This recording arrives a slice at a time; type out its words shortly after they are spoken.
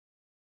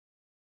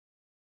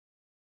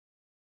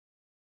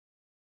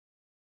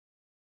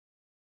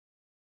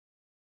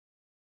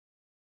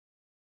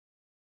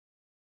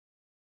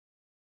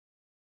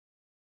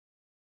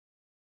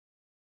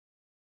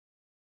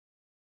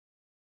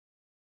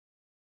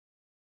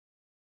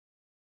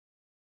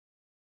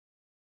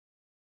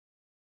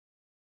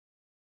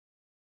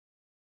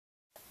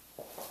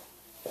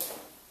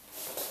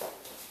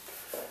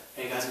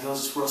Hey guys and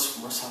girls, it's Russ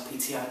from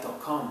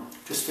RussHelpPTI.com.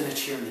 Just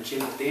finished here in the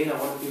gym today and I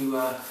wanted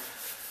to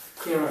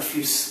clear out a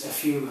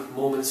few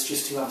moments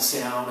just to have a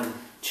sit down and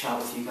chat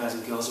with you guys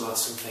and girls about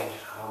something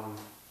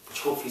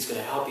which hopefully is going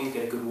to help you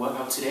get a good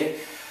workout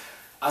today.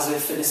 As a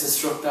fitness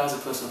instructor, as a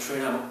personal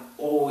trainer, I'm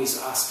always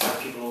asked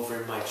by people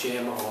over in my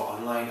gym or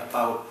online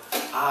about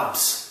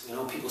abs. You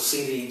know, people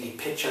see the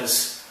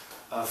pictures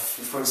of,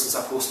 for instance,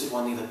 I posted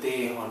one the other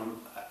day on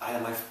either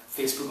my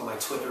Facebook or my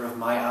Twitter of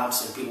my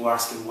abs, and people were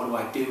asking, what do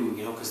I do?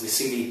 You know, because they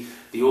see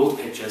the old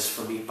pictures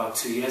from me about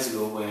 2 years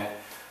ago where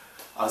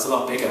I was a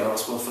lot bigger. I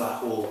was going for that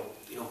whole,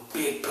 you know,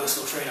 big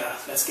personal trainer,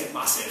 let's get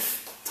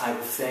massive type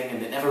of thing,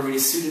 and it never really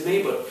suited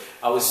me, but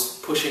I was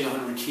pushing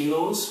 100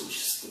 kilos, which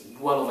is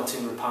well over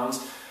 200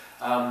 pounds.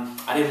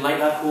 I didn't like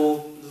that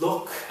whole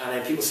look, and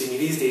then people see me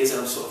these days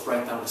and I'm sort of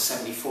right down to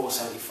 74,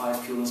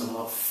 75 kilos. I'm a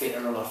lot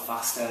fitter, a lot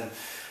faster, and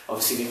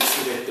obviously you can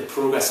see the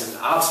progress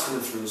in abs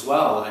coming through as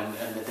well,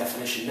 and the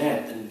definition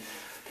there. And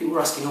people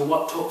were asking, you know,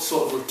 what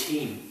sort of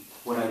routine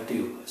would I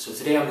do? So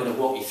today I'm going to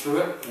walk you through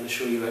it. I'm going to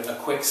show you a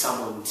quick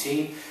sample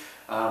routine.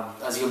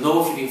 As you'll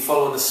know, if you've been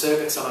following the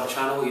circuits on our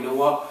channel, you know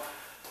what?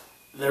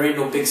 There ain't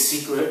no big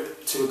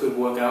secret to a good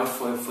workout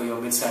for your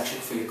midsection,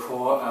 for your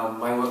core.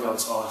 My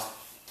workouts are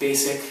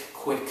basic,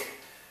 quick,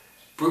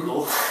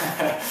 brutal,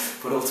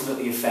 but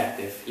ultimately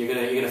effective. You're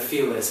gonna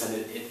feel this, and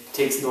it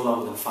takes no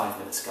longer than 5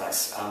 minutes,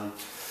 guys.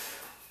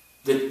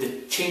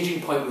 The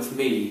changing point with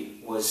me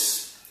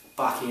was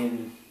back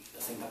in, I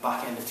think, the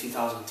back end of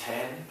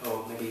 2010,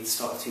 or maybe the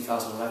start of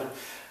 2011.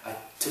 I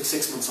took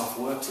 6 months off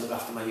work to look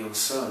after my young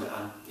son,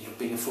 and you know,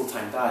 being a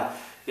full-time dad,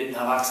 didn't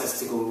have access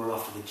to go run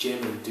off to the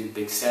gym and do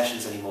big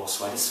sessions anymore.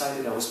 So I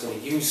decided I was going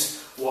to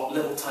use what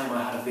little time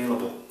I had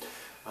available.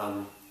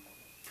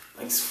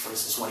 Like for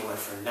instance, when he went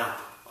for a nap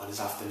on his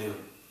afternoon,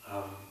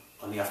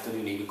 on the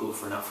afternoon he would go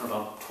for a nap for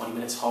about 20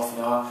 minutes, half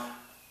an hour.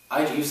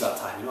 I'd use that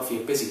time. You know, if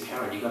you're a busy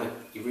parent,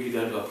 you really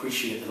got to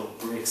appreciate the little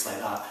breaks like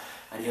that.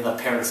 And the other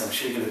parents, I'm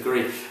sure you'll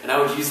agree. And I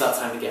would use that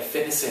time to get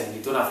fitness in.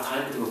 You don't have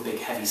time to do a big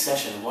heavy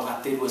session. And what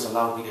that did was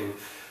allow me to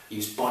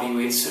use body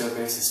weight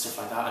circuits and stuff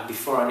like that. And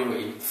before I knew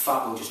it,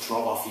 fat will just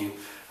drop off you.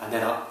 And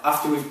then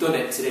after we've done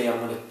it today, I'm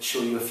going to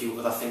show you a few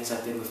other things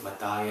I did with my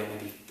diet,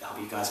 maybe help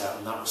you guys out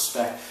in that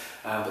respect.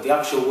 But the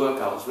actual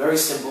workout was very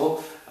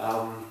simple.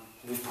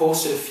 We've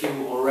posted a few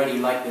already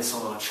like this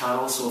on our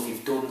channel, so if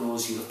you've done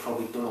those, you'll have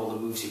probably done all the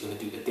moves you're going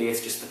to do today.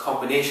 It's just the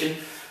combination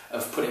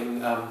of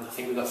putting, I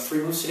think we've got 3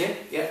 moves today,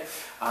 yeah?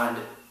 And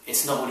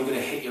it's not only going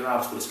to hit your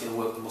abs, but it's going to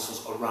work the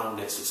muscles around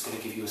it, so it's going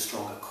to give you a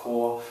stronger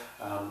core,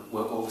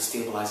 work all the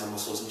stabilizing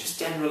muscles, and just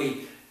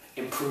generally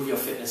improve your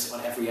fitness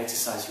on every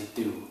exercise you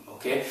do,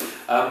 okay?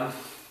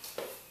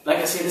 Like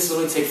I say, this will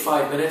only take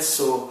 5 minutes,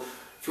 so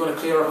if you want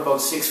to clear up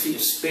about 6 feet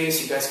of space,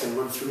 you guys can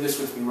run through this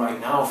with me right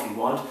now if you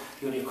want.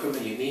 The only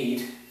equipment you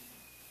need,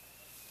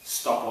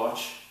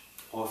 stopwatch,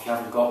 or if you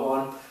haven't got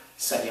one,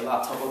 set your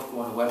laptop up, go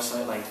on a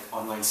website like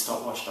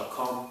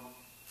onlinestopwatch.com,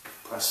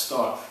 press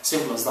start.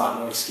 Simple as that,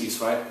 no excuse,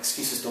 right?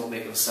 Excuses don't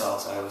make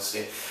themselves, I always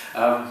say.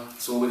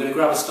 So we're going to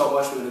grab a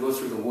stopwatch, we're going to go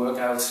through the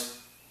workouts.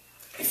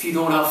 If you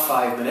don't have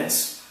 5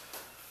 minutes,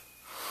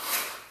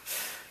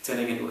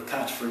 turning into a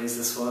catchphrase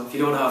this one, if you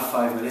don't have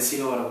 5 minutes, you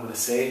know what I'm going to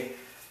say.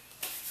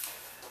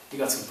 You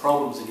got some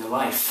problems in your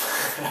life.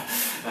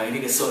 You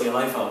need to sort your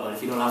life out, but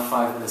if you don't have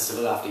 5 minutes to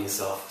look after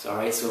yourself,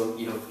 alright? So,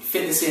 you know,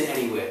 fit this in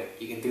anywhere.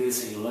 You can do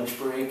this in your lunch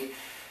break,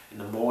 in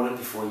the morning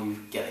before you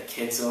get the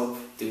kids up,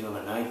 do it on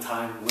the night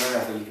time,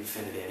 wherever you can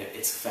fit it in.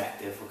 It's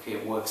effective, okay?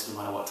 It works no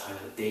matter what time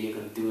of the day you're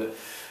going to do it.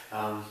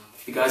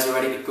 If you guys are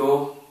ready to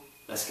go,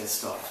 let's get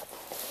started.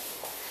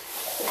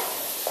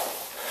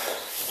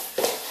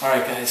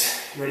 Alright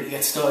guys, you ready to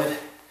get started?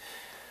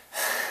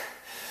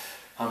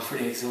 I'm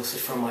pretty exhausted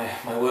from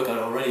my workout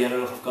already. I don't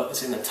know if I've got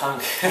this in the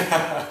tank.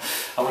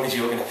 I'm only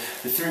joking.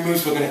 The 3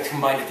 moves we're going to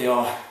combine today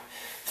are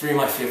 3 of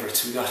my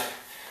favourites. We've got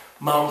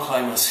mountain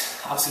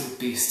climbers, absolute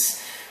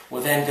beasts.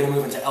 We're then going to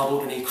move into elbow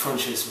to knee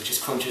crunches, which is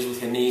crunches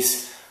with your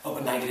knees up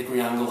at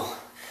 90-degree angle.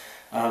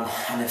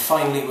 And then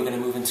finally we're going to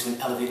move into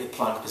an elevated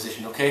plank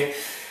position, okay?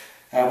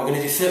 We're going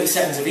to do 30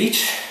 seconds of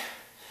each.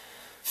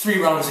 3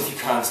 rounds if you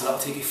can, so that'll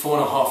take you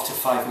 4.5 to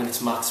 5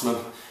 minutes maximum.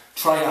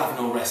 Try to have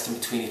no rest in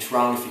between each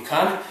round if you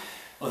can,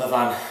 other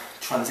than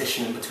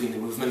transitioning between the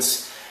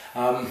movements.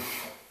 I'll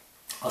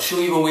show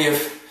you a way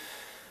of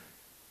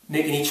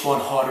making each one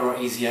harder or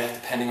easier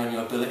depending on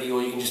your ability,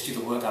 or you can just do the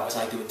workout as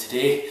I do it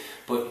today.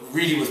 But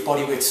really with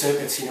bodyweight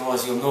circuits, you know,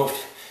 as you'll note,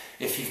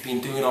 if you've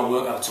been doing our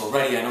workouts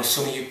already, I know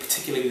some of you,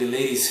 particularly the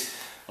ladies,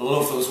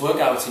 love those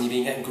workouts and you've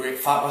been getting great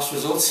fat loss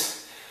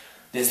results.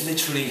 There's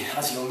literally,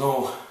 as you'll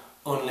know,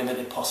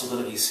 unlimited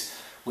possibilities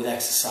with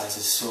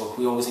exercises, so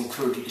we always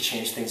encourage you to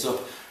change things up.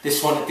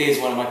 This one today is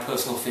one of my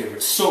personal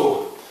favourites.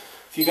 So,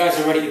 if you guys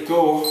are ready to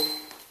go,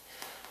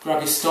 grab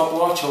your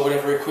stopwatch or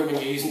whatever equipment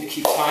you're using to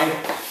keep time.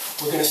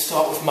 We're going to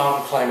start with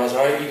mountain climbers,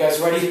 alright? You guys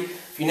ready?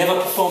 If you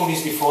never performed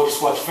these before,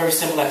 just watch. Very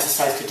simple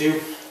exercise to do.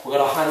 We've got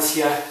our hands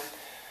here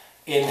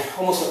in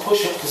almost a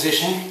push-up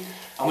position,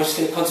 and we're just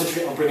going to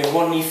concentrate on bringing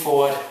one knee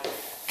forward,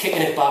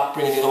 kicking it back,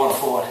 bringing the other one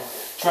forward.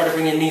 try to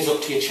bring your knees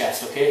up to your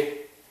chest, okay?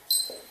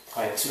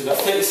 Alright, so we've got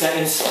 30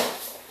 seconds.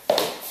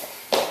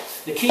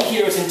 The key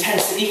here is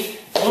intensity.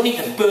 You don't need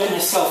to burn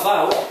yourself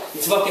out.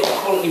 It's about getting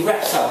quality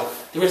reps out.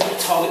 There isn't a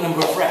target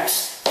number of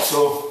reps.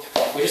 So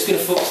we're just going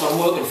to focus on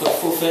working for the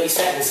full 30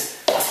 seconds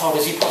as hard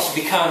as you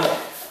possibly can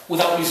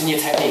without losing your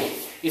technique.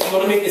 If you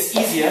want to make this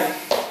easier,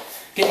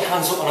 get your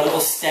hands up on a little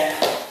step.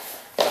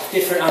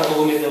 Different angle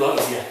will make it a lot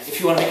easier. If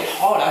you want to make it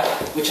harder,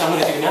 which I'm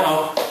going to do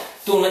now,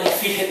 don't let your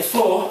feet hit the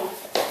floor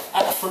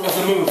at the front of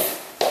the move.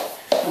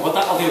 And what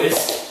that'll do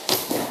is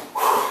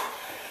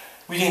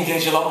really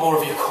engage a lot more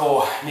of your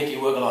core, make you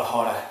work a lot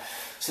harder.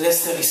 So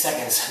there's 30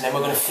 seconds, and then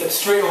we're going to flip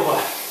straight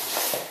over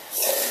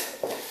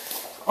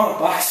on our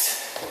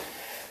backs,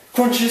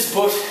 crunches,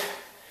 but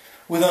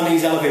with our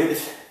knees elevated.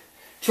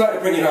 Try to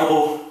bring your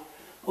elbow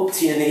up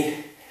to your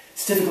knee.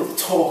 It's difficult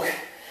to talk,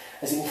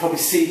 as you can probably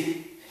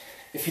see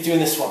if you're doing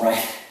this one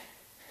right.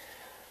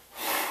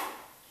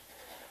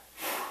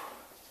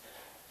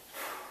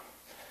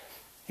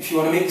 If you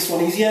want to make this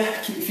one easier,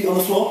 keep your feet on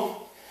the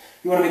floor.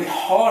 If you want to make it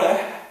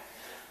harder,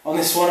 on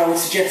this one I would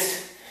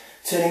suggest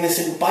turning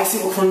this into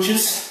bicycle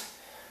crunches,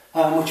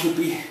 which would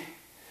be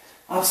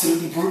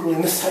absolutely brutal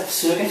in this type of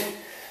circuit.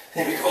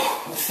 There we go,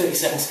 30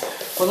 seconds.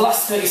 For the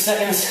last 30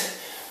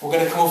 seconds, we're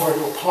going to come over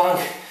into a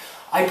plank.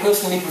 I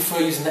personally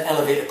prefer using the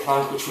elevated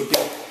plank, which would be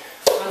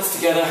hands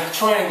together,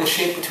 triangle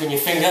shape between your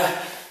finger,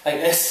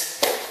 like this.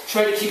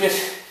 Try to keep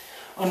it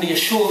under your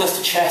shoulders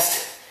to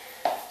chest.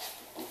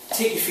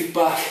 Take your feet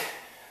back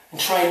and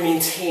try and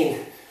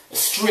maintain a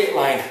straight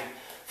line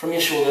from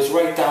your shoulders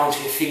right down to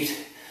your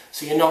feet.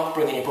 So you're not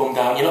bringing your bum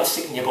down, you're not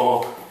sticking your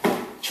bum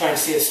up. Try and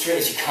stay as straight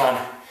as you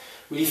can.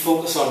 Really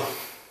focus on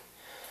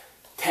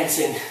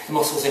tensing the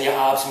muscles in your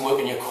abs and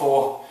working your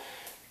core.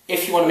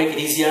 If you want to make it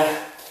easier,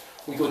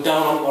 we go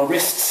down onto our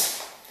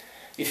wrists.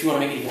 If you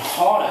want to make it even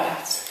harder,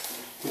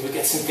 we would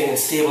get something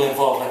unstable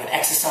involved, like an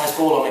exercise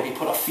ball, or maybe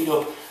put our feet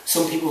up.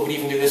 Some people would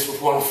even do this with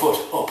one foot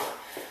up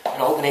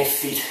and alternate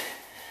feet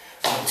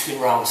between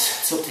rounds.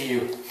 It's up to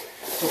you.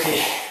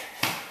 Okay.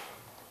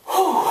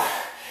 Whew.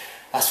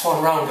 That's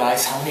one round,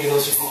 guys. How many of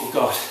those do you think you've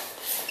got?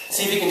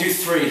 See if you can do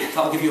 3.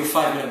 That'll give you a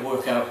 5-minute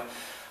workout.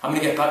 I'm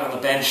going to get back on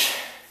the bench,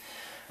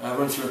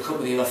 run through a couple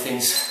of the other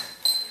things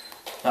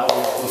that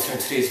will go through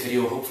in today's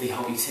video, hopefully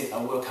help you take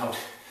that workout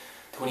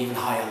to an even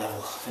higher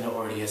level than it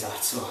already is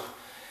at. So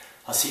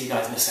I'll see you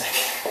guys in a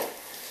sec.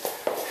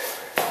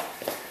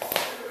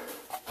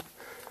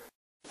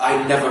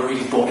 I never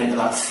really bought into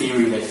that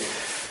theory that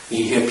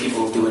you hear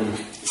people doing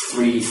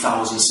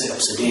 3,000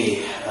 sit-ups a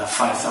day,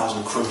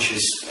 5,000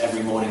 crunches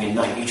every morning and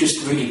night. You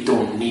just really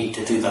don't need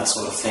to do that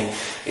sort of thing.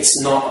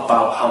 It's not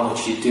about how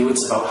much you do,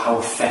 it's about how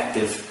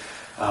effective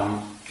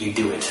you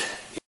do it.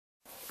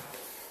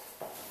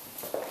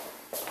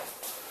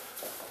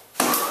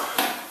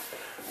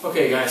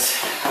 Okay guys,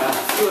 a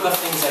few other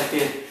things I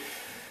did.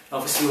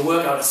 Obviously the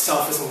workout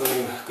itself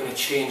isn't going to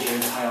change your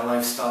entire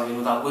lifestyle. You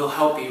know, that will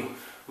help you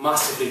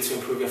massively to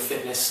improve your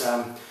fitness.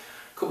 A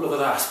couple of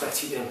other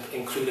aspects you can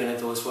include in it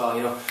though as well.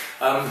 You know,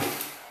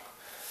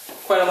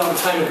 quite a long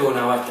time ago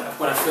now,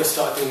 when I first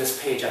started doing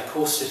this page, I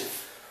posted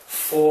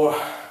 4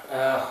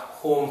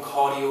 home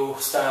cardio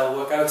style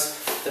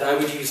workouts that I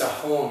would use at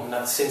home, and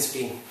that's since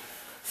been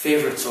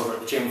favourites over at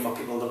the gym for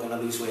people looking to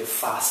lose weight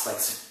fast,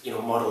 like, you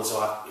know, models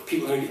or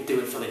people who do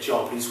it for the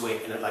job, lose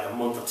weight in like a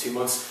month or 2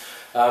 months.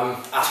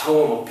 At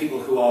home, or people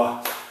who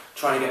are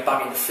trying to get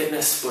back into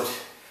fitness but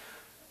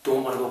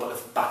don't want to go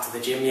back to the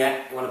gym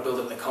yet. They want to build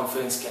up their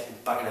confidence,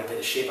 get back in a bit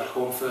of shape at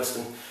home first.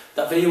 And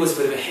that video was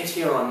a bit of a hit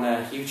here on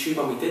YouTube,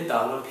 and we did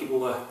that. A lot of people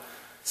were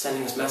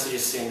sending us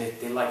messages saying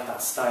they like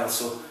that style,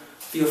 so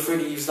feel free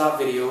to use that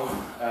video.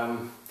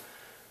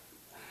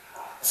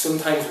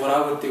 Sometimes what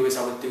I would do is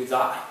I would do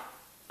that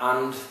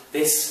and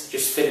this,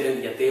 just fit it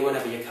into your day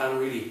whenever you can,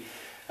 really.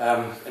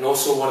 And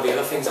also one of the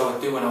other things I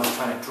would do when I was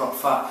trying to drop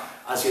fat,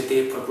 as your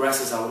day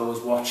progresses, I would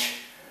always watch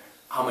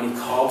how many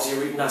carbs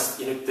you're eating. As,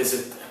 you know, there's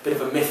a bit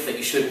of a myth that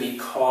you shouldn't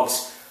eat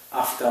carbs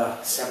after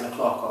 7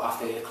 o'clock or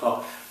after 8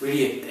 o'clock.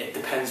 Really, it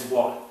depends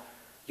what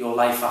your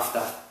life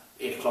after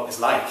 8 o'clock is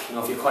like. You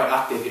know, if you're quite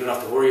active, you don't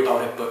have to worry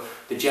about it, but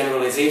the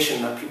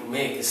generalization that people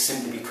make is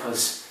simply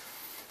because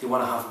they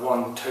want to have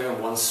one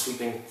term, one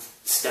sweeping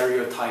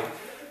stereotype.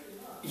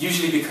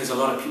 Usually because a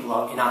lot of people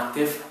are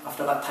inactive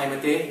after that time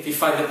of day. If you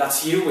find that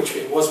that's you, which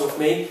it was with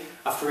me,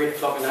 after 8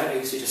 o'clock at night I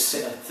used to just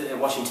sit there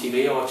watching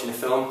TV or watching a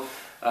film,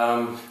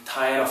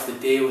 tired off the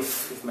day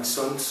with my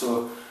son,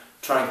 so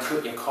try and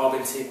cut your carb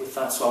intake with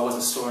that so I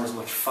wasn't storing as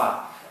much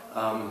fat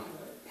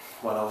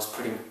while I was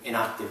pretty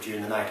inactive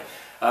during the night.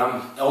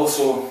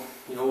 Also,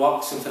 you know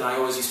what, something I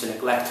always used to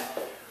neglect,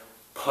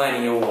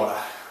 plenty of water.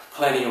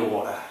 Plenty of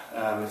water.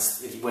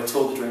 We're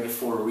told to drink it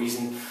for a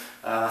reason.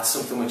 That's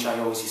something which I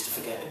always used to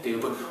forget to do,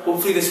 but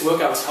hopefully this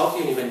workout has helped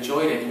you and you've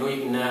enjoyed it. You know,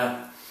 you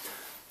can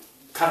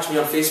catch me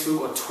on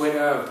Facebook or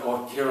Twitter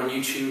or here on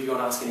YouTube if you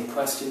want to ask any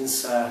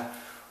questions.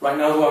 Right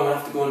now though, I'm going to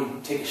have to go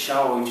and take a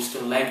shower. We've just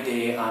done leg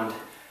day and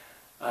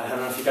I don't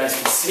know if you guys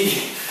can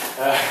see,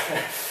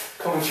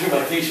 coming through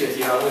my t-shirt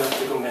here. I'm going to have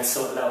to go and get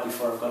sorted out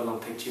before I've got to go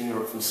and pick Junior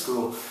up from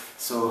school.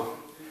 So,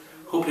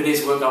 hope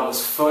today's workout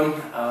was fun.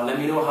 Let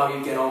me know how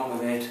you get on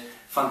with it.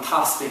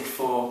 Fantastic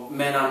for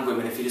men and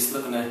women if you're just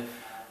looking to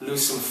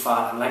lose some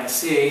fat. And like I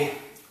say,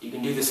 you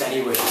can do this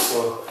anyway.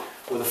 So,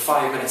 with a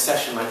 5-minute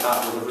session like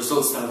that, with the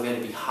results that are there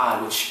to be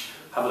had, which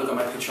have a look at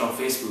my picture on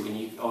Facebook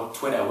and or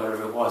Twitter,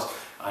 wherever it was,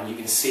 and you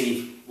can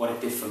see what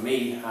it did for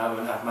me, and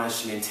I've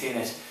managed to maintain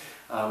it.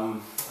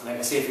 Like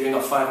I say, if you've only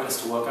got 5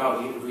 minutes to work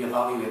out, you need to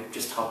reevaluate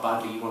just how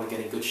badly you want to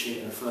get in good shape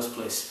in the first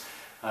place.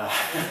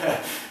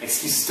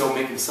 Excuses don't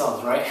make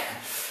themselves, right?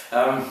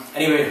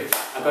 Anyway,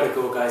 I've got to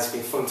go, guys. It's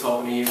been fun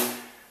talking to you.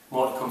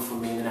 More to come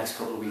from me in the next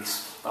couple of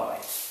weeks.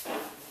 Bye-bye.